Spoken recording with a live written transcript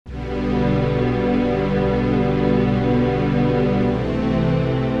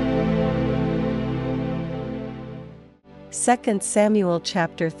2 Samuel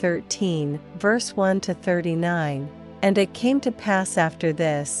chapter 13, verse 1-39. And it came to pass after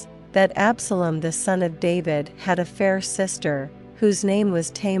this, that Absalom the son of David had a fair sister, whose name was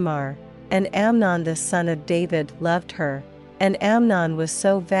Tamar, and Amnon the son of David loved her. And Amnon was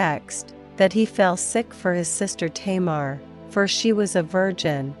so vexed, that he fell sick for his sister Tamar, for she was a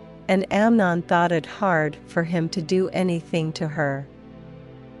virgin, and Amnon thought it hard for him to do anything to her.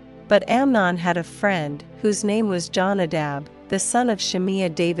 But Amnon had a friend, whose name was Jonadab, the son of Shimea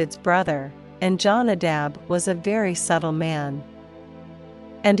David's brother, and Jonadab was a very subtle man.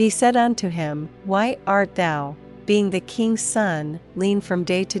 And he said unto him, Why art thou, being the king's son, lean from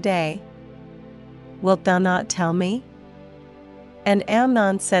day to day? Wilt thou not tell me? And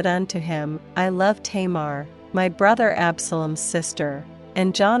Amnon said unto him, I love Tamar, my brother Absalom's sister.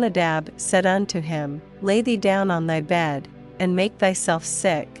 And Jonadab said unto him, Lay thee down on thy bed, and make thyself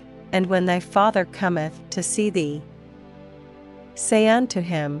sick, and when thy father cometh to see thee, say unto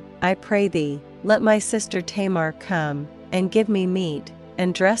him, I pray thee, let my sister Tamar come, and give me meat,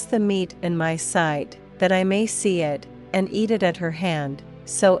 and dress the meat in my sight, that I may see it, and eat it at her hand.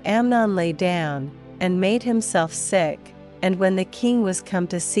 So Amnon lay down, and made himself sick. And when the king was come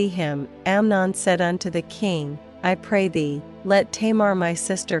to see him, Amnon said unto the king, I pray thee, let Tamar my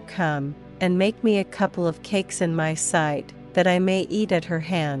sister come, and make me a couple of cakes in my sight, that I may eat at her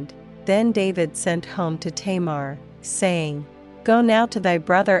hand. Then David sent home to Tamar, saying, Go now to thy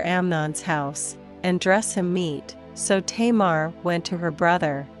brother Amnon's house, and dress him meat. So Tamar went to her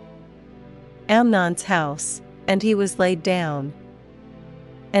brother Amnon's house, and he was laid down.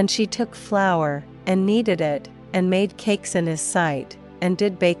 And she took flour, and kneaded it, and made cakes in his sight, and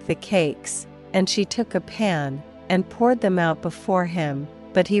did bake the cakes. And she took a pan, and poured them out before him,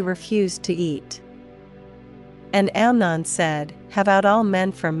 but he refused to eat. And Amnon said, Have out all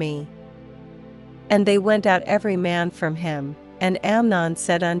men from me. And they went out every man from him. And Amnon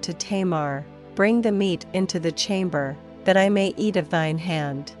said unto Tamar, Bring the meat into the chamber, that I may eat of thine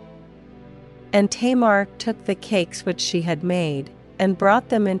hand. And Tamar took the cakes which she had made, and brought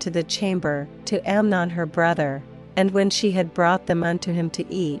them into the chamber to Amnon her brother. And when she had brought them unto him to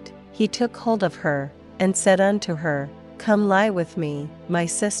eat, he took hold of her, and said unto her, Come lie with me, my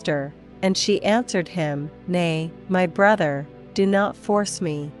sister. And she answered him, Nay, my brother, do not force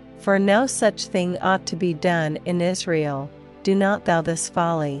me, for no such thing ought to be done in Israel. Do not thou this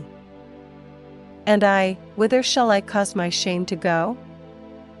folly. And I, whither shall I cause my shame to go?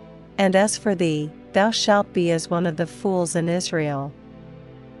 And as for thee, thou shalt be as one of the fools in Israel.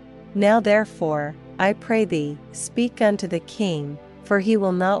 Now therefore, I pray thee, speak unto the king, for he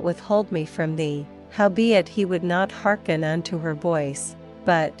will not withhold me from thee. Howbeit he would not hearken unto her voice,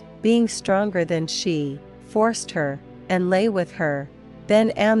 but, being stronger than she, forced her, and lay with her. Then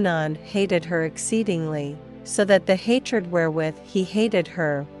Amnon hated her exceedingly, so that the hatred wherewith he hated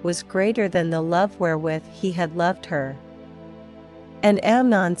her was greater than the love wherewith he had loved her. And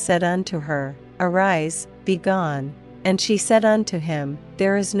Amnon said unto her, Arise, be gone. And she said unto him,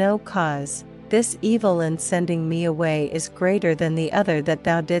 There is no cause. This evil in sending me away is greater than the other that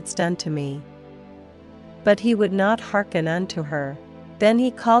thou didst unto me. But he would not hearken unto her. Then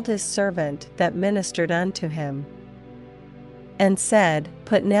he called his servant that ministered unto him, and said,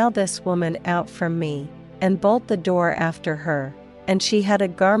 Put now this woman out from me, and bolt the door after her. And she had a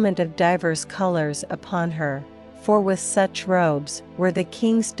garment of divers colors upon her, for with such robes were the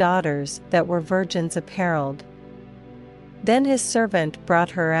king's daughters that were virgins apparelled. Then his servant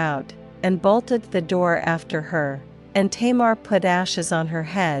brought her out, and bolted the door after her. And Tamar put ashes on her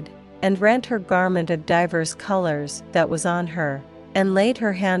head, and rent her garment of divers colors that was on her, and laid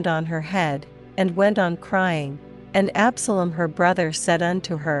her hand on her head, and went on crying. And Absalom her brother said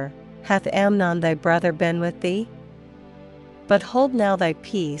unto her, Hath Amnon thy brother been with thee? But hold now thy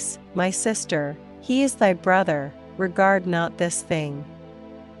peace, my sister, he is thy brother, regard not this thing.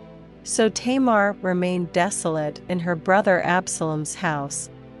 So Tamar remained desolate in her brother Absalom's house.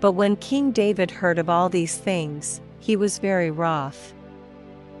 But when King David heard of all these things, he was very wroth.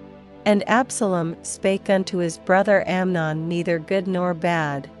 And Absalom spake unto his brother Amnon neither good nor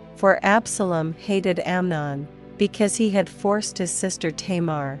bad, for Absalom hated Amnon, because he had forced his sister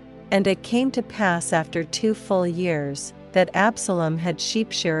Tamar. And it came to pass after 2 full years, that Absalom had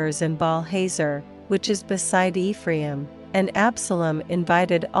sheep-shearers in Baal-hazor, which is beside Ephraim. And Absalom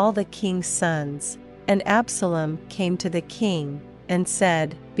invited all the king's sons. And Absalom came to the king, and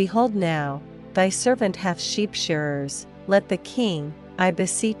said, Behold now, thy servant hath sheep-shearers, let the king, I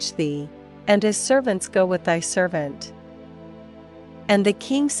beseech thee, and his servants go with thy servant. And the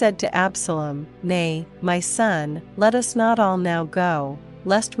king said to Absalom, Nay, my son, let us not all now go,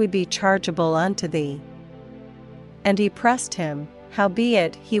 lest we be chargeable unto thee. And he pressed him,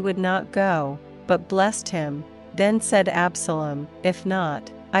 howbeit he would not go, but blessed him. Then said Absalom, If not,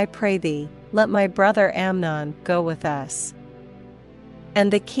 I pray thee, let my brother Amnon go with us.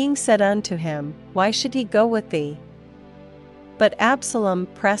 And the king said unto him, Why should he go with thee? But Absalom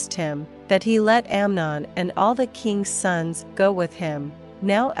pressed him, that he let Amnon and all the king's sons go with him.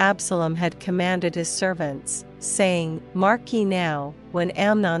 Now Absalom had commanded his servants, saying, Mark ye now, when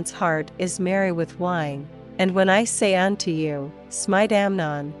Amnon's heart is merry with wine, and when I say unto you, Smite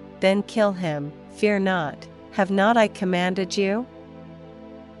Amnon, then kill him, fear not, have not I commanded you?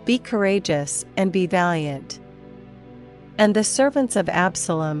 Be courageous, and be valiant. And the servants of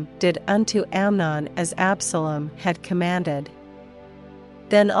Absalom did unto Amnon as Absalom had commanded.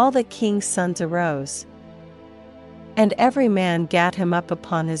 Then all the king's sons arose, and every man gat him up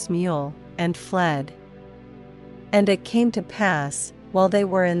upon his mule, and fled. And it came to pass, while they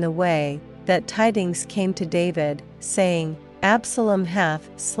were in the way, that tidings came to David, saying, Absalom hath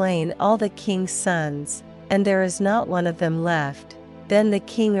slain all the king's sons, and there is not one of them left. Then the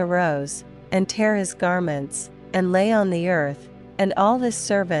king arose, and tare his garments, and lay on the earth, and all his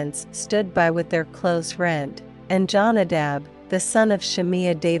servants stood by with their clothes rent. And Jonadab, the son of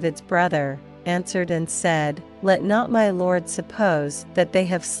Shimea David's brother, answered and said, Let not my lord suppose that they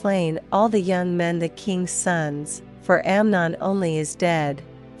have slain all the young men the king's sons, for Amnon only is dead,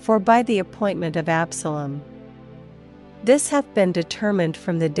 for by the appointment of Absalom. This hath been determined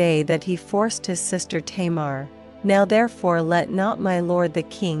from the day that he forced his sister Tamar. Now therefore let not my lord the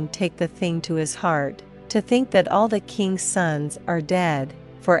king take the thing to his heart, to think that all the king's sons are dead,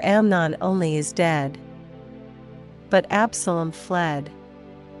 for Amnon only is dead. But Absalom fled.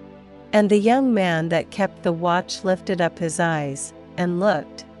 And the young man that kept the watch lifted up his eyes, and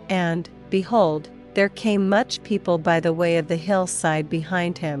looked, and, behold, there came much people by the way of the hillside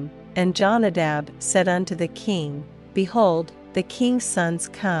behind him. And Jonadab said unto the king, Behold, the king's sons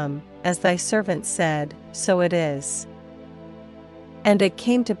come, as thy servant said, so it is. And it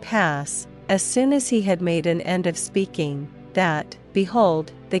came to pass, as soon as he had made an end of speaking, that,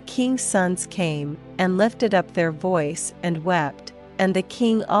 behold, the king's sons came, and lifted up their voice, and wept. And the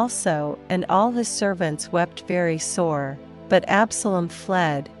king also and all his servants wept very sore. But Absalom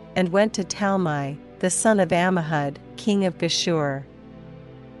fled, and went to Talmai, the son of Ammihud, king of Geshur.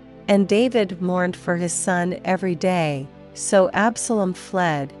 And David mourned for his son every day. So Absalom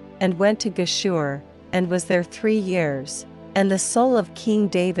fled, and went to Geshur, and was there 3 years. And the soul of King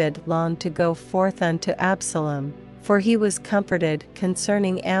David longed to go forth unto Absalom, for he was comforted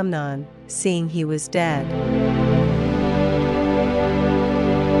concerning Amnon, seeing he was dead.